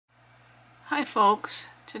Hi folks,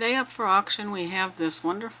 today up for auction we have this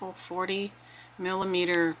wonderful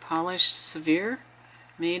 40mm polished sphere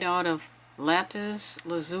made out of Lapis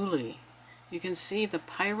Lazuli. You can see the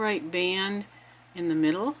pyrite band in the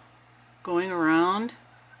middle going around.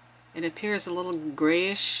 It appears a little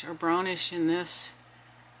grayish or brownish in this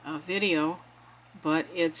video, but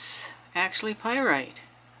it's actually pyrite.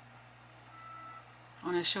 I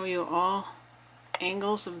want to show you all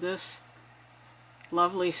angles of this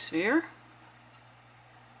lovely sphere.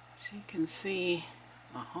 So you can see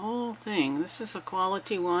the whole thing. This is a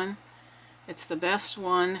quality one. It's the best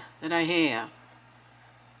one that I have.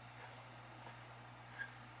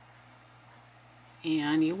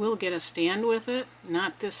 And you will get a stand with it.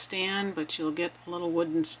 Not this stand, but you'll get a little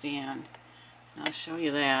wooden stand. And I'll show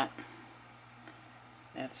you that.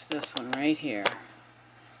 That's this one right here.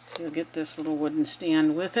 So you'll get this little wooden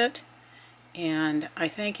stand with it. And I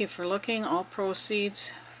thank you for looking. All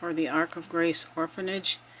proceeds for the Ark of Grace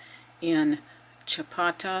Orphanage in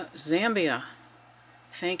Chipata, Zambia.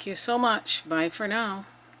 Thank you so much. Bye for now.